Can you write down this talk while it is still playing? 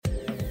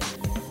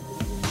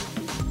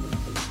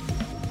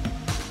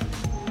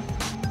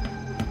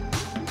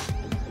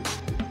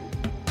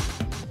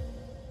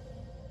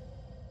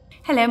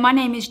Hello, my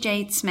name is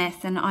Jade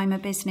Smith and I'm a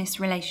Business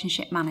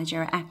Relationship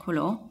Manager at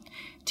Equalaw.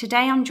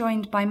 Today I'm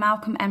joined by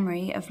Malcolm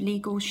Emery of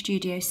Legal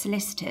Studio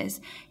Solicitors,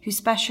 who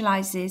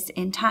specialises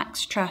in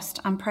tax, trust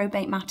and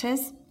probate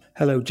matters.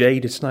 Hello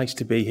Jade, it's nice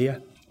to be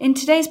here. In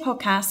today's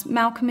podcast,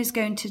 Malcolm is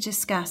going to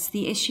discuss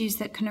the issues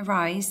that can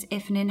arise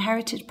if an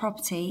inherited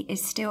property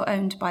is still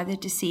owned by the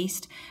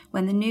deceased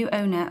when the new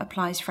owner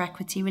applies for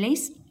equity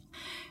release.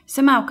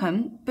 So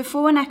Malcolm,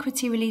 before an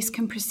equity release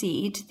can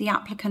proceed, the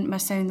applicant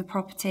must own the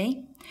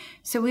property.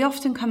 So we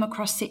often come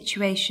across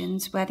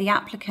situations where the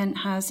applicant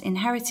has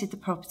inherited the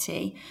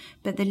property,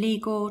 but the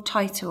legal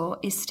title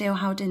is still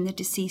held in the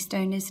deceased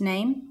owner's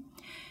name.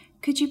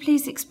 Could you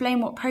please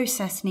explain what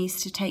process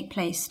needs to take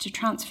place to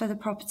transfer the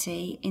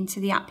property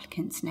into the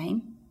applicant's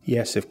name?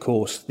 Yes, of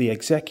course. The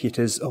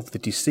executors of the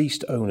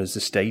deceased owner's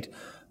estate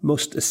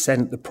must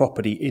assent the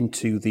property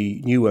into the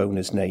new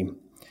owner's name.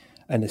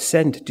 An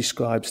assent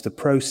describes the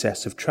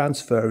process of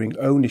transferring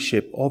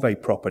ownership of a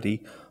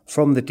property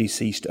from the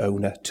deceased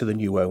owner to the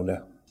new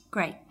owner.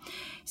 Great.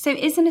 So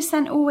is an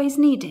assent always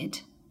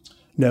needed?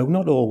 No,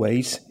 not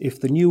always.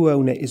 If the new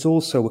owner is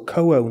also a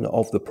co-owner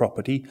of the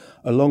property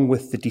along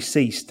with the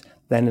deceased,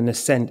 then an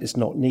assent is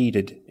not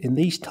needed. In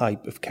these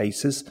type of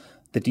cases,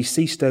 the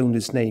deceased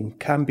owner's name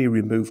can be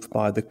removed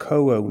by the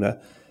co-owner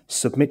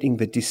submitting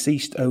the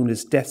deceased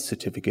owner's death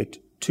certificate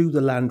to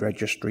the land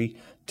registry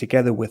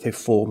together with a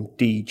form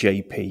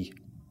DJP.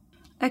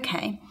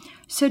 Okay,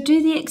 so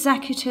do the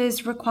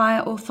executors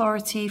require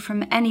authority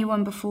from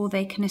anyone before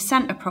they can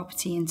assent a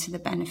property into the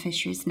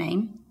beneficiary's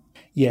name?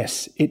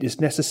 Yes, it is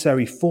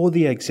necessary for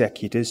the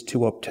executors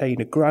to obtain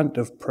a grant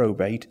of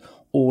probate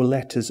or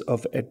letters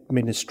of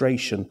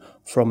administration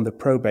from the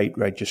probate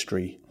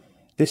registry.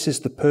 This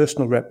is the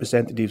personal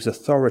representative's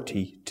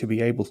authority to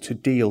be able to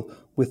deal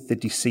with the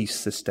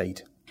deceased's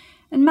estate.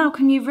 And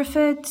Malcolm, you've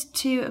referred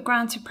to a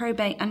grant of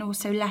probate and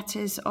also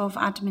letters of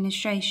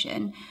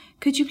administration.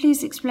 Could you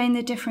please explain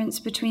the difference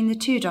between the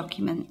two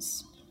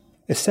documents?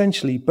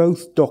 Essentially,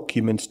 both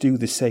documents do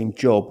the same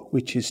job,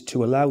 which is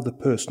to allow the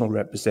personal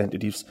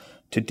representatives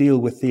to deal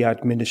with the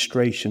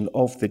administration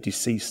of the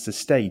deceased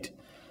estate.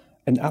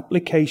 An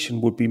application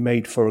would be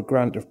made for a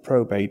grant of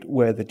probate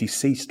where the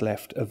deceased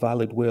left a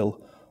valid will,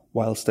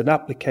 whilst an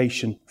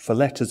application for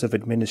letters of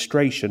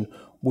administration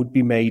would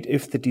be made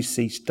if the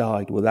deceased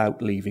died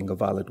without leaving a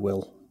valid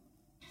will.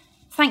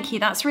 Thank you,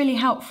 that's really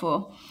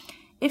helpful.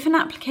 If an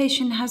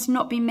application has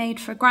not been made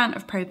for a grant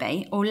of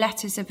probate or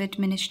letters of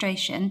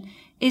administration,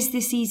 is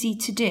this easy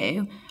to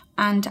do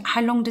and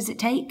how long does it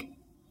take?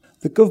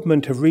 The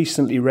government have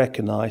recently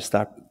recognised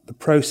that the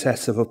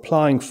process of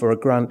applying for a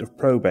grant of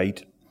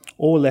probate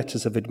or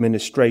letters of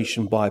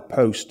administration by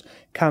post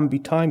can be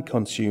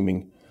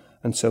time-consuming,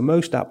 and so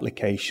most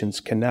applications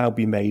can now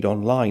be made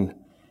online.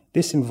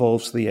 This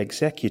involves the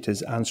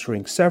executors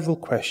answering several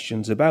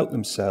questions about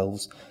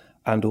themselves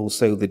and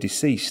also the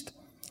deceased.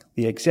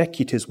 The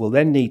executors will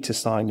then need to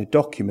sign a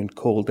document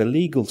called a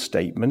legal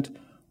statement,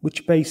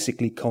 which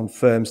basically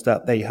confirms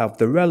that they have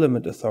the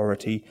relevant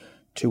authority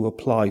to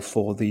apply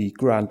for the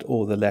grant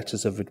or the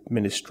letters of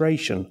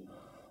administration.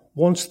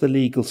 Once the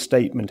legal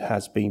statement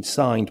has been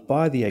signed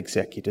by the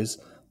executors,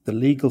 the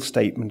legal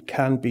statement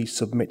can be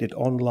submitted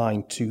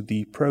online to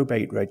the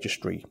probate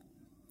registry.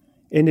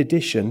 In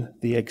addition,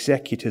 the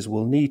executors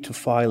will need to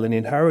file an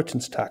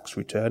inheritance tax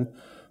return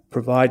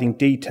providing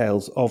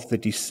details of the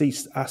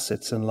deceased's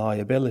assets and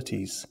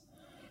liabilities.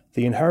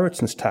 The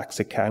inheritance tax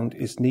account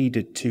is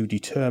needed to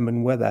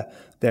determine whether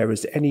there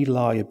is any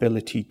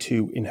liability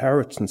to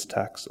inheritance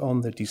tax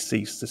on the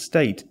deceased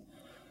estate.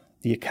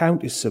 The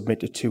account is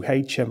submitted to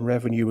HM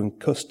Revenue and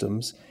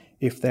Customs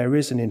if there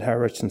is an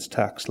inheritance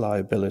tax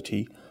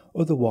liability,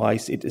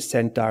 otherwise it is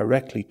sent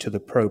directly to the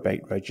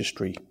probate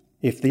registry.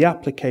 If the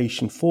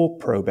application for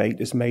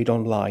probate is made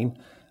online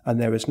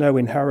and there is no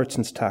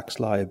inheritance tax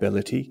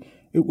liability,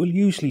 it will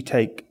usually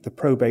take the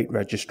probate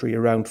registry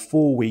around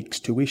 4 weeks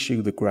to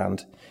issue the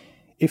grant.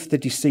 If the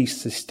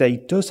deceased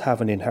estate does have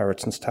an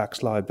inheritance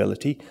tax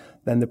liability,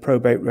 then the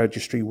probate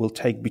registry will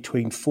take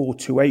between 4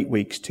 to 8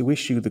 weeks to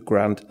issue the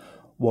grant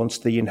once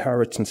the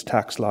inheritance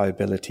tax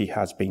liability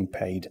has been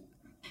paid.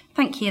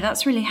 Thank you,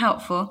 that's really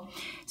helpful.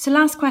 So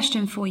last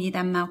question for you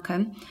then,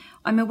 Malcolm.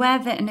 I'm aware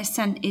that an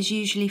assent is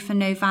usually for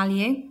no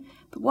value,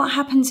 but what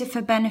happens if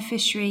a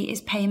beneficiary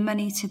is paying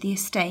money to the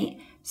estate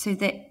so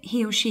that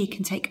he or she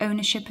can take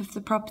ownership of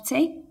the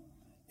property?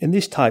 In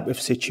this type of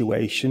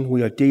situation,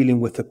 we are dealing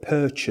with a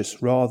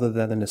purchase rather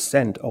than an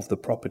assent of the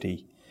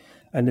property.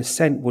 An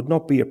assent would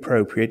not be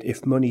appropriate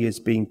if money is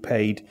being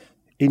paid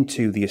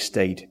into the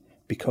estate,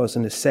 because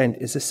an assent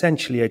is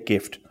essentially a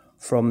gift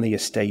from the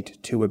estate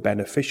to a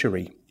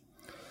beneficiary.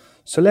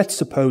 So let's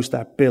suppose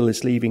that Bill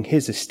is leaving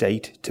his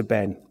estate to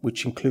Ben,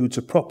 which includes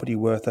a property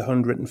worth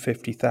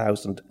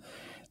 £150,000.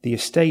 The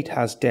estate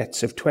has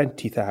debts of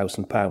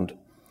 £20,000.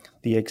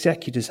 The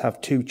executors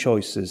have two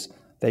choices.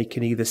 They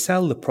can either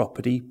sell the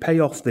property, pay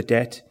off the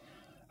debt,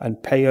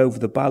 and pay over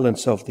the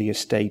balance of the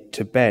estate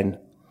to Ben,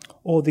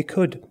 or they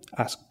could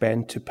ask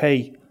Ben to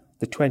pay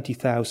the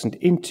 £20,000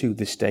 into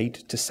the estate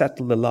to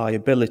settle the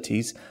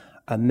liabilities,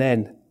 and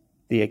then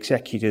the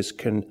executors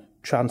can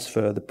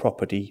transfer the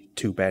property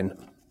to Ben.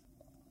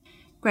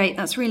 Great,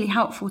 that's really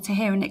helpful to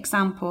hear an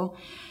example.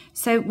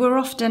 So we're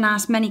often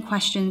asked many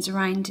questions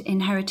around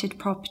inherited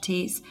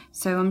properties,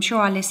 so I'm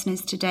sure our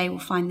listeners today will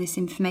find this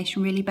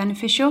information really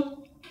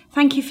beneficial.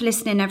 Thank you for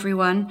listening,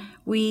 everyone.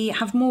 We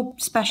have more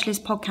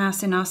specialist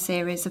podcasts in our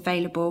series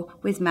available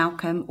with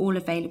Malcolm, all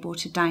available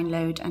to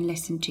download and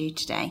listen to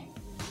today.